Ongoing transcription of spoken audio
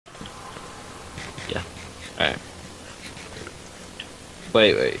Yeah. Alright.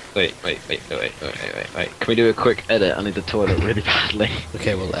 Wait. Can we do a quick edit? I need the toilet really badly.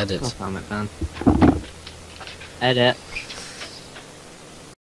 Okay, we'll edit. Oh, damn it, man. Edit.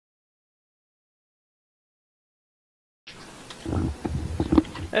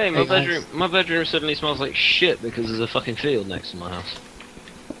 Hey, Hey, guys. my bedroom suddenly smells like shit because there's a fucking field next to my house.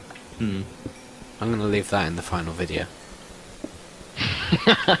 Hmm. I'm gonna leave that in the final video.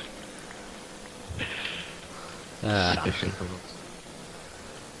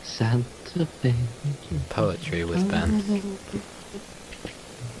 Santa Fe. Poetry with Ben.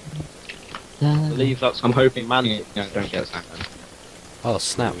 I believe that's I'm hoping man. no, don't get that. Oh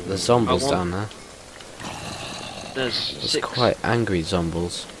snap, there's zombies I down want- there. There's There's 6 quite angry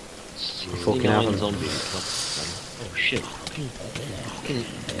zombies. fucking 69 have them. zombies. Oh shit. Fucking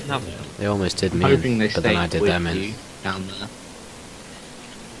have them. They almost did me Hoping in, they but then stay I did with them in. you down there.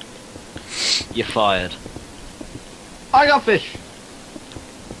 You're fired. I got fish.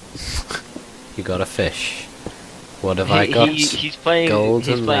 You got a fish. What have I got? He's playing. Gold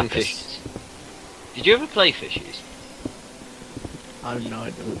he's and playing lapis. fishes. Did you ever play fishes? I have no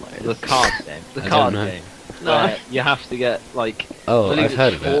idea what it The is. card game. The I card don't know. game. No. Where you have to get like. Oh, I believe I've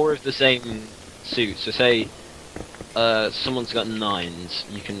heard it's of it. 4 of the same suits. So say, someone's got 9s.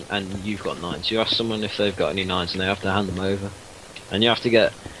 You can, and you've got 9s. You ask someone if they've got any 9s, and they have to hand them over. And you have to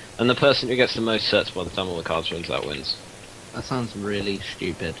get, and the person who gets the most sets by the time all the cards runs out wins. That sounds really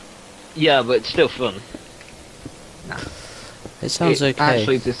stupid. Yeah, but it's still fun. It sounds It okay.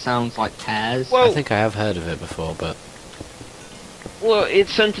 actually just sounds like pears. Well, I think I have heard of it before, but Well,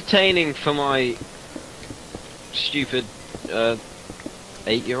 it's entertaining for my stupid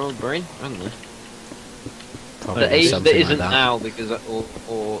 8-year-old brain. I don't know. probably The age that something isn't like that. now because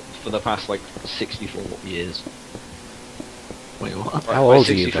or for the past like 64 years. Wait, what? How By old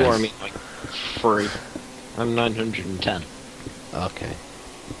are you, 64 Ben? I mean like 3. I'm 910. Okay,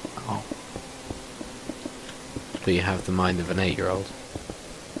 Oh. but you have the mind of an 8-year-old.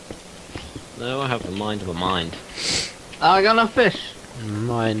 No, I have the mind of a mind. I got a fish.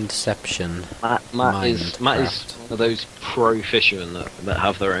 Mindception. Matt is Minecraft. one of those pro fishermen that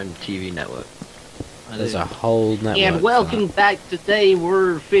have their own TV network. There's a whole network. And for welcome that. back. Today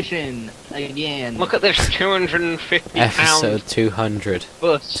we're fishing again. Look at this 250 Episode pound 200.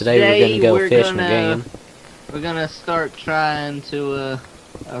 bus. Today we're gonna go fishing again. We're gonna start trying to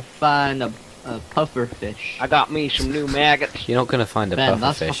find a puffer fish. I got me some new maggots. You're not gonna find a Ben,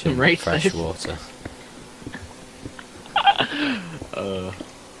 that's pufferfish fucking in racist. fresh water.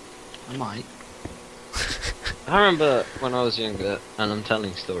 I might. I remember when I was younger, and I'm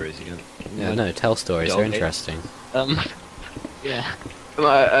telling stories again. Yeah, When- no, tell stories. They're Dog ate- interesting. Yeah.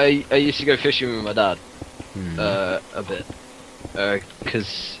 I used to go fishing with my dad Hmm. a bit,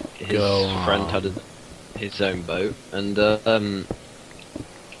 because his Go friend on. had his own boat, and Don't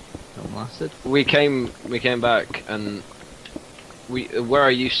mustard. we came back, and where I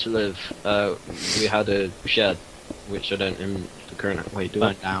used to live, we had a shed, which I don't in the current. Wait, do I?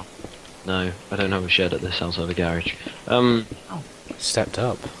 Burnt down. No, I don't have a shed at this house. I have a garage. Stepped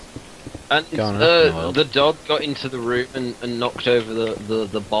up. And Go on, Noel. the dog got into the room and knocked over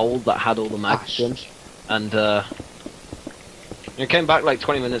the bowl that had all the maggots in. And it came back like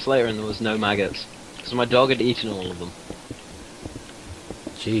 20 minutes later and there was no maggots. So my dog had eaten all of them.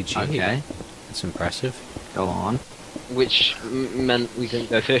 GG. Okay. That's impressive. Go on. Which meant we couldn't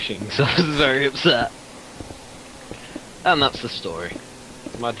go fishing, so I was very upset. And that's the story.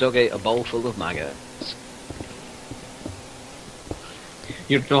 My dog ate a bowl full of maggots.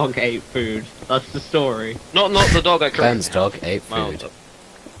 Your dog ate food. That's the story. Not the dog I currently Ben's have. dog ate My old food.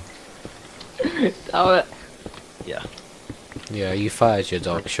 dog. Damn it. Yeah. Yeah, you fired your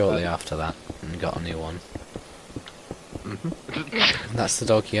dog shortly after that and got a new one. And that's the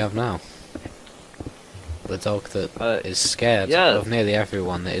dog you have now. The dog that is scared yeah. of nearly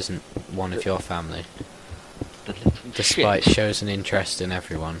everyone that isn't one of your family, The little despite shit. shows an interest in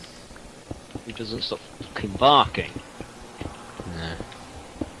everyone. He doesn't stop fucking barking. No.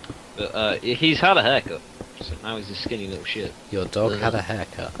 But he's had a haircut, so now he's a skinny little shit. Your dog had a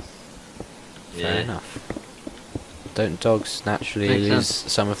haircut. Fair Yeah. enough. Don't dogs naturally Makes lose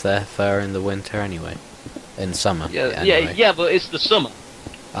sense. some of their fur in the winter anyway? In summer. Yeah, anyway. yeah, but it's the summer.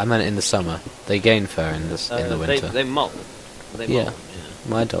 I meant in the summer. They gain fur in the winter. They molt. They Yeah. molt.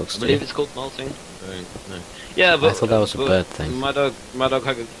 My dogs I do. believe it's called molting. No. Yeah, but I thought that was a but bird thing. My dog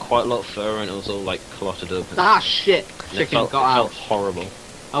had quite a lot of fur and it was all like clotted up. And Ah, shit. it Chicken felt, got it out. felt horrible.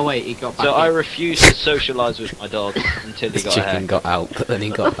 Oh, wait, he got back So I in. refused to socialise with my dog until he The got a chicken haircut. got out, but then he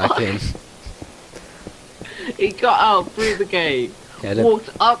got back in. He got out through the gate. Yeah, I don't- walked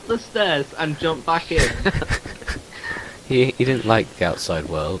up the stairs and jumped back in. he didn't like the outside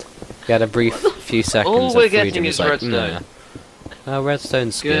world. He had a brief few seconds All of we're freedom. getting He's is like, redstone. nah.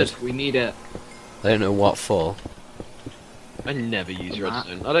 Redstone's good. Good, we need it. I don't know what for. I never use Matt?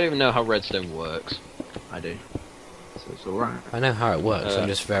 redstone. I don't even know how redstone works. I do. So it's alright. I know how it works. Uh, I'm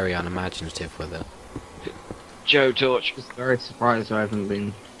just very unimaginative with it. Joe Torch. Just very surprised I haven't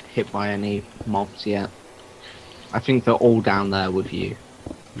been hit by any mobs yet. I think they're all down there with you.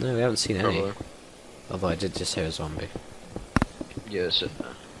 No, we haven't seen any. Probably. Although I did just hear a zombie. Yes.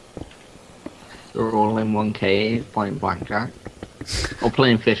 They're all in one cave playing blackjack. Or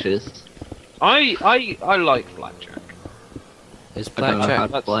playing fishes. I like blackjack. Is I don't know how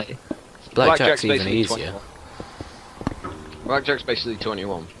blackjack? to play. Blackjack's even basically easier. 21. Blackjack's basically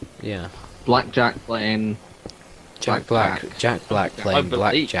 21. Yeah. Blackjack playing... Jack Blackjack. Black. Jack Black I playing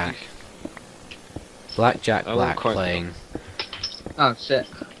believe- blackjack. Blackjack I won't Black quite- playing Oh shit.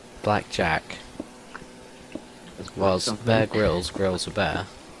 blackjack. Whilst Something. Bear Grylls grills a bear.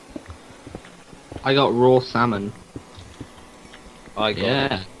 I got raw salmon. I got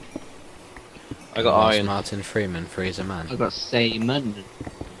Yeah. I got whilst iron. Martin Freeman frees a I man. got salmon.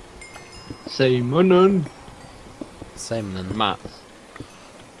 Salmon. Salmon. Matt.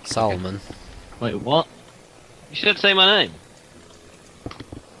 Salmon. Wait, what? You should say my name.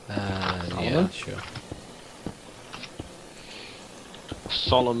 Yeah, Salmon? sure.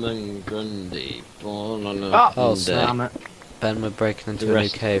 Solomon Grundy. Born on a Ah! Oh, Monday. snap. Damn it. Ben, we're breaking into The a new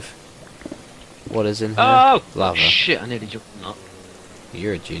rest- cave. What is in here? Oh! Lava. Shit, I nearly jumped up.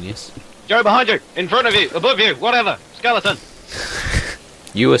 You're a genius. Joe, behind you! In front of you! Above you! Whatever! Skeleton!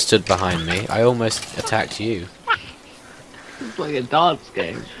 You were stood behind me. I almost attacked you. It's like a dance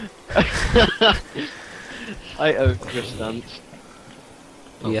game. I own your stance.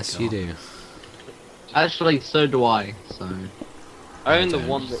 Oh, Yes, you God. do. Actually, so do I. So I own the don't.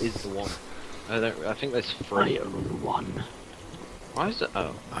 one that is the one. I think there's I three. own one. Why is it?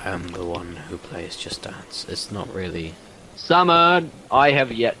 Oh. I am the one who plays Just Dance. It's not really Salmon. I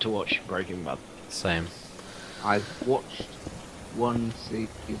have yet to watch Breaking Bad. the same. I've watched one season.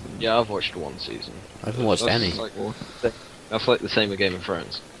 Yeah, I've watched one season. I haven't watched That's any. Like, that's like the same with Game of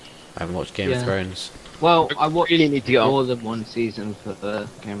Thrones. I haven't watched Game Yeah. of Thrones. Well, I watched really need to get on. more than one season for the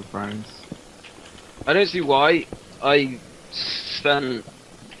Game of Thrones. I don't see why. I spent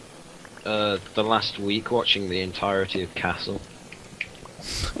the last week watching the entirety of Castle.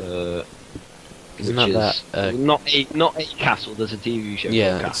 Isn't which that is that, not a Castle? There's a TV show.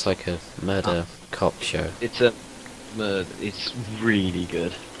 Yeah, called it's Castle. like a murder cop show. It's a murder. It's really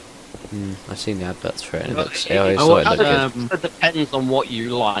good. I've seen the adverts for it. And it Well, looks, it- I always I thought it watched, looked good. It depends on what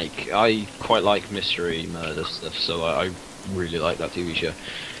you like. I quite like mystery murder stuff, so I really like that TV show.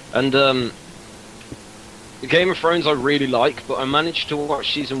 And Game of Thrones I really like, but I managed to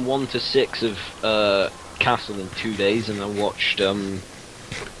watch season 1 to 6 of Castle in 2 days, and I watched.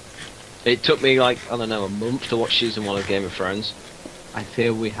 It took me like I don't know a month to watch season 1 of Game of Thrones. I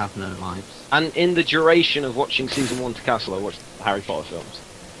fear we have no lives. And in the duration of watching season 1 to Castle, I watched the Harry Potter films.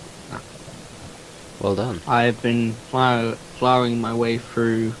 Well done. I've been flowering my way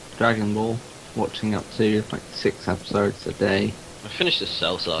through Dragon Ball, watching up to like 6 episodes a day. I finished the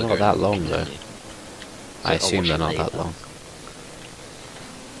Cell Saga. Not that long, though. So I I'll assume watch they're it not later. that long.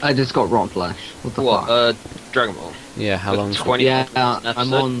 I just got Rock Flash. What the What? fuck? Dragon Ball. Yeah, how With long? 20 Yeah, an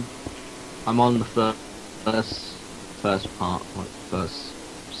episode? I'm on the first part, like first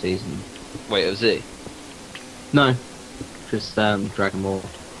season. Wait, it was Z. No, just Dragon Ball.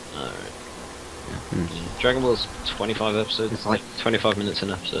 Alright. Hmm. Dragon Ball's 25 episodes. It's like- 25 minutes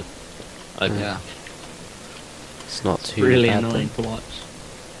an episode. I, Yeah. It's not too Really bad. annoying Then. to watch.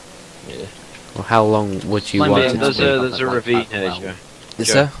 yeah. Well, how long would you Like want being- it to There's be? a Like ravine that here, well. Joe. Is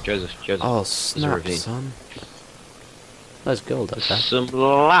Joe, there? Joseph. Oh, a snap, ravine. son. There's gold up there. Some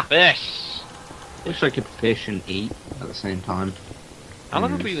lapis! Wish I could fish and eat at the same time. How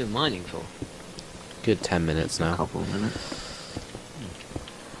long Hmm. have we been mining for? Good 10 minutes A now. couple of minutes.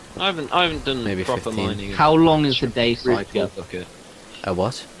 I haven't done Maybe proper 15. mining. How long is the day Really cycle? okay. A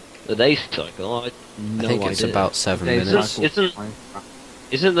what? The day cycle? I no I think idea. it's about 7 Day minutes. cycle.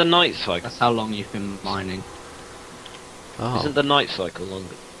 Isn't the night cycle? That's how long you've been mining. Oh, Isn't the night cycle longer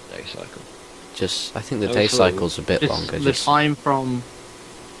than the day cycle? just, I think the Oh, day so- cycle's a bit Just longer. the Just, time from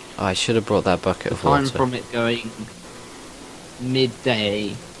oh, I should have brought that bucket the of time water. from it going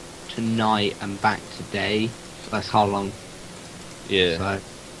midday to night and back to day. That's how long. Yeah. So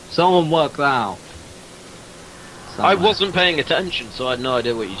someone work that out. I Somewhere. wasn't paying attention, so I had no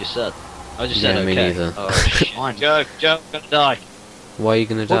idea what you just said. I just said Yeah, okay. me neither. Oh, shit. Fine. Joe, I'm gonna die. Why are you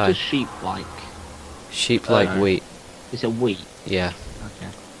gonna What die? does sheep like? Sheep I like don't know. wheat. It's a we. Yeah.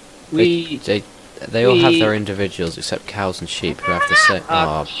 Okay. They all have their individuals except cows and sheep who have the same.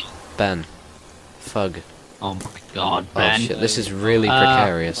 Ah, Oh, Ben. Fug. Oh my god, Oh Ben. shit, this is really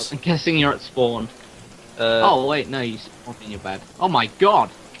precarious. I'm guessing you're at spawn. Uh, Oh wait, no, you spawned in your bed. Oh my god,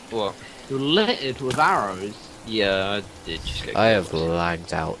 What? you're littered with arrows. Yeah, I did just get. I have killed.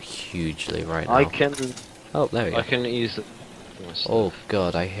 lagged out hugely right now. I can. Oh, there we I go. can use it. Oh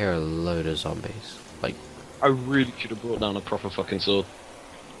god, I hear a load of zombies. Like, I really should have brought down a proper fucking sword.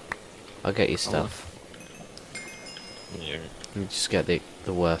 I'll get you stuff. Yeah. You just get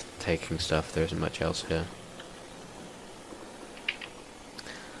the worth taking stuff, there isn't much else here.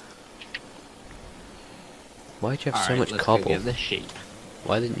 Why'd you have so much cobble? Get the sheep.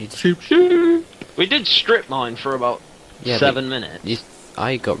 Why didn't you just... Sheep. We did strip mine for about Yeah, 7 minutes.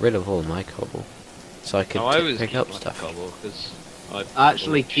 I got rid of all my cobble. So I could No, I always pick keep up my stuff. cobble, 'cause I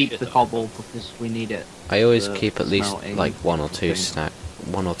actually bought keep shit the up. cobble because we need it. I always the keep at least smelting like one or two thing. stacks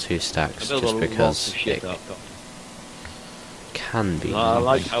I build just a lot because of shit it out of cobble. can be. I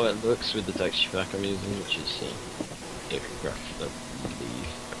like how it looks with the texture pack I'm using, which is Doku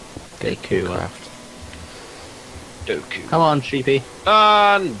good Deku. craft. Doku. Come on, sheepy.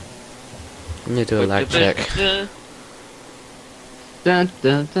 On! I'm gonna do a lag check. Dun,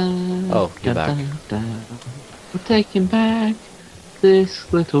 dun, dun, Oh, you're dun, back. dun, dun. We're taking back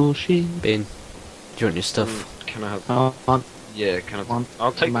this little sheep. Bean, do you want your stuff? Can I have? Come on. Yeah, can I? One,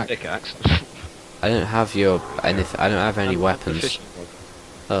 I'll take the back. pickaxe. I don't have your anything. I don't have any And the weapons. fishing rod.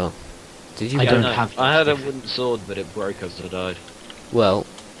 Oh, did you? I Yeah, don't no, have I had a that. wooden sword, but it broke as I died. Well,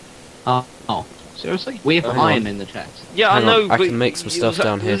 Oh, seriously? We have Hang iron on. in the chest. Yeah, Hang I know. on, I but can make some it stuff was-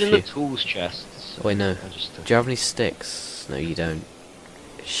 down it here was in for the you. tools chest. So wait, no. I just took Do you have any sticks? No, you don't.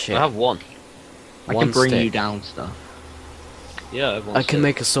 Shit. I have one. I One can bring stick. you down stuff. Yeah, I have one. I can stick.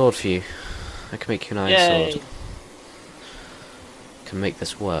 make a sword for you. I can make you an iron Yay! sword. Can make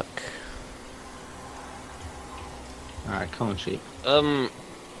this work. Alright, come on, sheep. You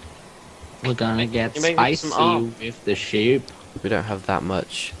We're gonna get you make me some spicy arm. with the sheep. We don't have that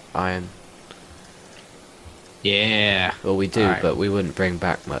much iron. Yeah. Well, we do, Alright. but we wouldn't bring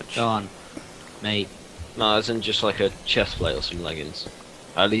back much. Go on, mate. No, as in just like a chest plate or some leggings.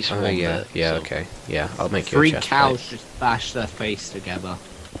 At least Oh one yeah, bit, yeah, so- okay, yeah. I'll make you a 3 chest cows plate. just bash their face together.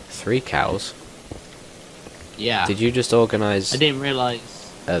 3 cows. Yeah. Did you just organise? I didn't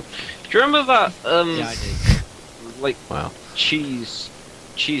realize. Do you remember that Yeah, I did. like Wow. cheese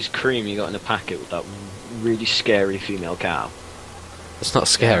cream you got in a packet with that really scary female cow? It's not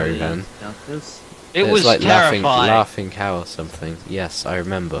scary, Yeah, man. It It's was like terrifying. laughing cow or something. Yes, I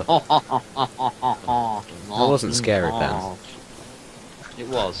remember. That wasn't scary, Ben. It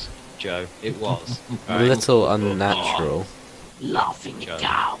was, Joe. It was. A Alright? little unnatural. Laughing Joe.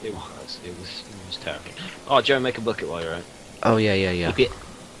 cow. It was. It was terrifying. Oh, Joe, make a bucket while you're out. Oh yeah, yeah, yeah. Keep it.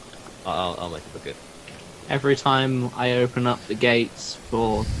 I'll make a bucket. Every time I open up the gates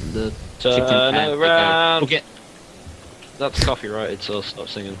for the Turn chicken pen, I go, around. "Bucket." That's copyrighted, so I'll stop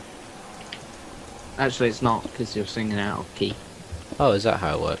singing. Actually, it's not because you're singing out of key. Oh, is that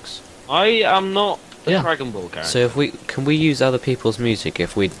how it works? I am not a Yeah. Dragon Ball character. So if can we use other people's music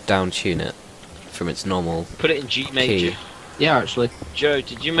if we down tune it from its normal? Put it in G major. Key. Yeah, actually. Joe,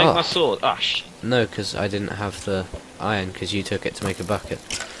 did you make Oh. my sword? Ah, shit. No, because I didn't have the iron because you took it to make a bucket.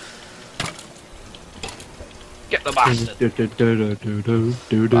 Get the bastard.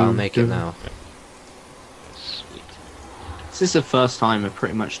 But I'll make it now. Sweet. This is the first time I've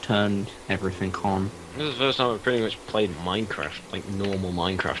pretty much turned everything on. This is the first time I've pretty much played Minecraft, like normal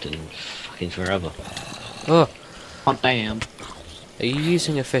Minecraft, in fucking forever. Oh, Hot damn. are you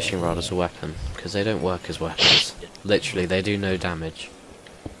using a fishing rod as a weapon? Because they don't work as weapons. Literally, they do no damage.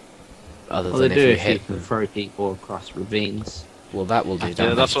 Other Well, they than do if you if you hit can them. throw people across ravines. Well, that will do Yeah,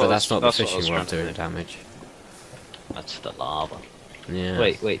 damage, that's what but I that's was- not that's the what I was fishing rod trying to doing do. damage. That's the lava. Yeah.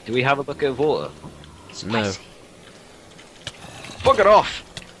 Wait, do we have a bucket of water? No, Fuck it off!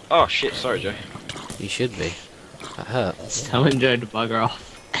 Oh shit, sorry Joe. you should be. That hurt. Telling Joe to bugger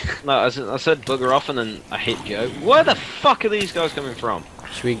off. No, I said bugger off and then I hit Joe. Where the fuck are these guys coming from?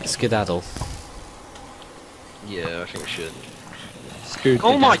 Should we skedaddle? Yeah, I think we should. Screwed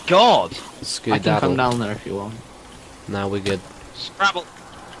Oh to my death. god! I can come Skedaddle. down there if you want. Now we're good. Scrabble!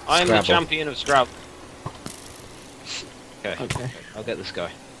 I am the Scrabble. champion of Scrabble. Okay, Okay. I'll get this guy.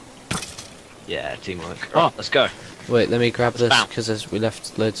 Yeah, teamwork. Oh. Right, let's go. Wait, let me grab this Bam. because we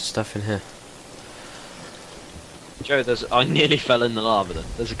left loads of stuff in here. Joe, I nearly fell in the lava then.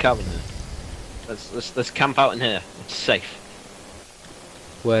 There's a cabin here. Let's camp out in here. It's safe.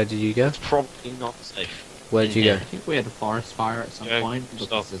 Where did you go? It's probably not safe. Where did you Yeah. go? I think we had a forest fire at some Yeah, point stop.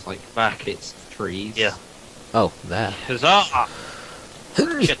 because there's like Back. bits of trees. Yeah. Oh, there. Huzzah!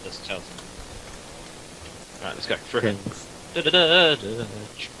 Shit, this tells. Right, let's go. For him.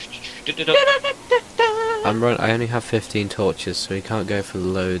 I only have 15 torches, so we can't go for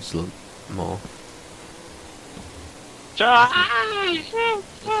loads more.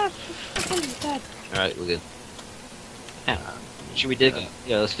 Alright, we're good. Should we dig up?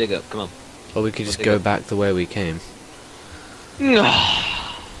 Yeah, let's dig up, come on. Or we could just dig go up. back the way we came.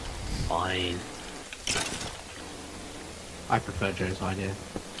 Fine. I prefer Joe's idea.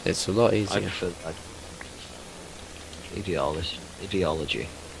 It's a lot I easier. prefer that. Ideology. Ideology.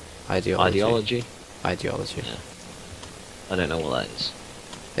 Ideology? Ideology. Yeah. I don't know what that is.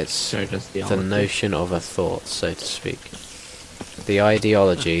 It's Joe does the theology. notion of a thought, so to speak. The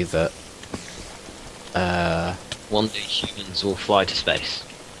ideology that One day humans will fly to space.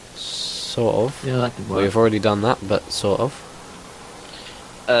 sort of. Yeah, that could work. We've already done that, but sort of.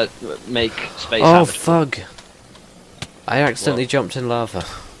 Make space Oh, habitable. fug! I accidentally What? jumped in lava.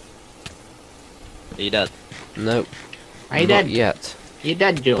 Are you dead? Nope. Are you Not dead? yet, You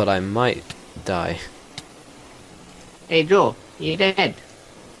dead, Joe? but I might die. Hey, Joe, you dead?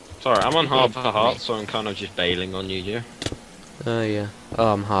 Sorry, I'm on half a heart, so I'm kind of just bailing on you, Joe. Oh yeah.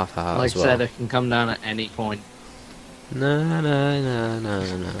 Oh, I'm half a heart Like as I well. said, I can come down at any point. No, no, no,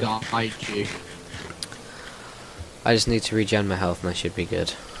 no, no. Guide you. I just need to regen my health and I should be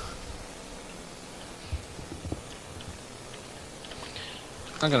good.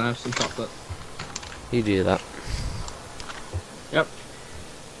 I'm gonna have some chocolate. You do that. Yep.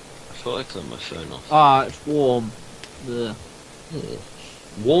 I thought I turned my phone off. Ah, it's warm. Ugh.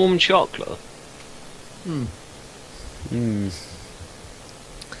 Warm chocolate? Hmm. Hmm.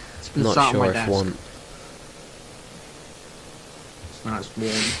 It's been Not sat on sure my if desk. one. Now it's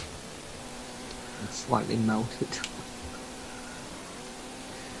warm. It's slightly melted.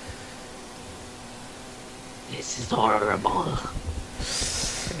 This is horrible.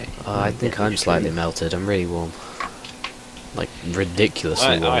 I think I'm slightly melted. I'm really warm. Like ridiculously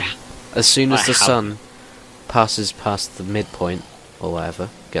I- warm. I- As soon as I the have- sun passes past the midpoint or whatever,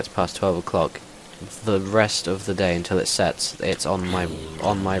 gets past 12 o'clock, the rest of the day until it sets, it's on my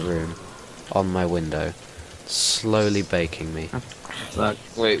room, on my window, slowly baking me, So,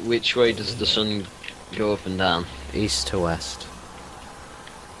 Wait, which way does the sun go up and down? east to west.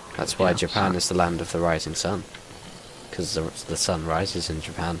 That's why Yeah, Japan sun. is the land of the rising sun, because the sun rises in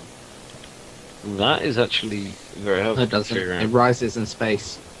Japan. That is actually very helpful. it to doesn't. figure out. It rises in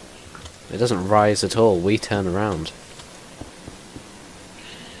space. It doesn't rise at all. We turn around.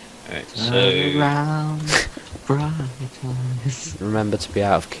 Alright, Turn so around, bright eyes. Remember to be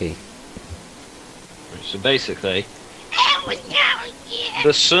out of key. basically,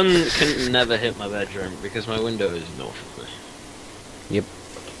 the sun can never hit my bedroom because my window is north of me. Yep.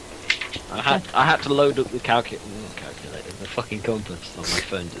 I had to load up the calculator, the fucking compass on my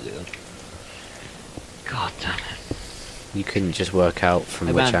phone to do that. God damn it. You couldn't just work out from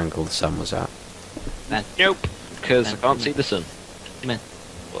Hey, which man. angle the sun was at. Man, Nope. Because I Man, can't see the sun. come here.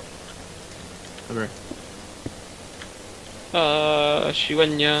 What? Come here.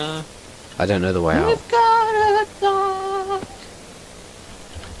 Shiwanya. I don't know the way out. We've got a dog.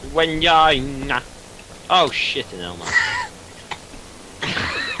 Wenya. Oh shit in hell, man.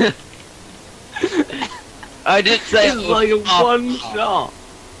 I did say It's like a Oh. one shot.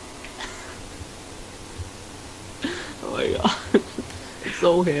 Oh my god. It's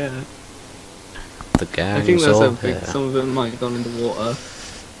all here. The I gang's think there's all something. here. Some of it might have gone in the water.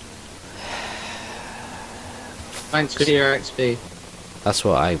 Thanks for your XP. That's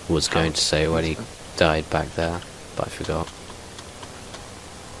what I was going to say when he died back there, but I forgot.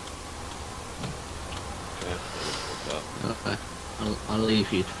 Okay. I'll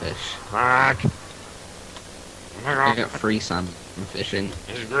leave you to fish. Mark. I get free salmon from fishing.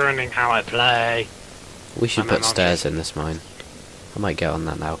 It's ruining how I play. We should I'm put not stairs in this mine. I might get on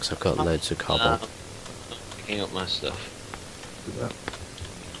that now because I've got loads of cobble. Picking up my stuff.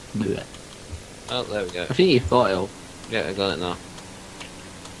 Bleh. Oh, there we go. I think you've got it all. Yeah, I got it now.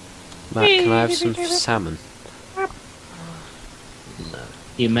 Matt, can I have some salmon? No.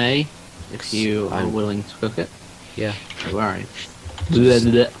 You may, if you are I'm- willing to cook it. Yeah. Don't worry.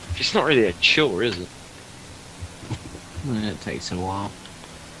 Bleh. It's not really a chore, is it? It takes a while.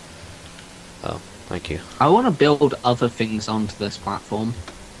 Thank you. I want to build other things onto this platform.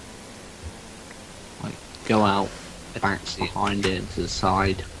 Like, go out, back behind it, to the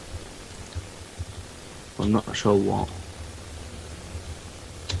side. I'm not sure what.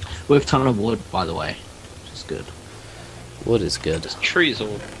 With a ton of wood, by the way, which is good. Wood is good. There's trees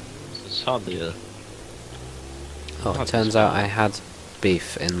all. It's hardly a. Oh, it turns out I had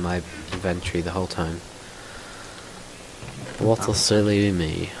beef in my inventory the whole time. What a silly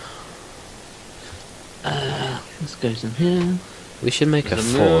me. This goes in here. We should make a The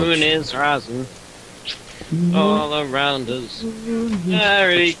forge. moon is rising all around us.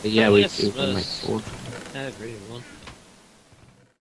 Merry Yeah, we Christmas, do make forge. everyone.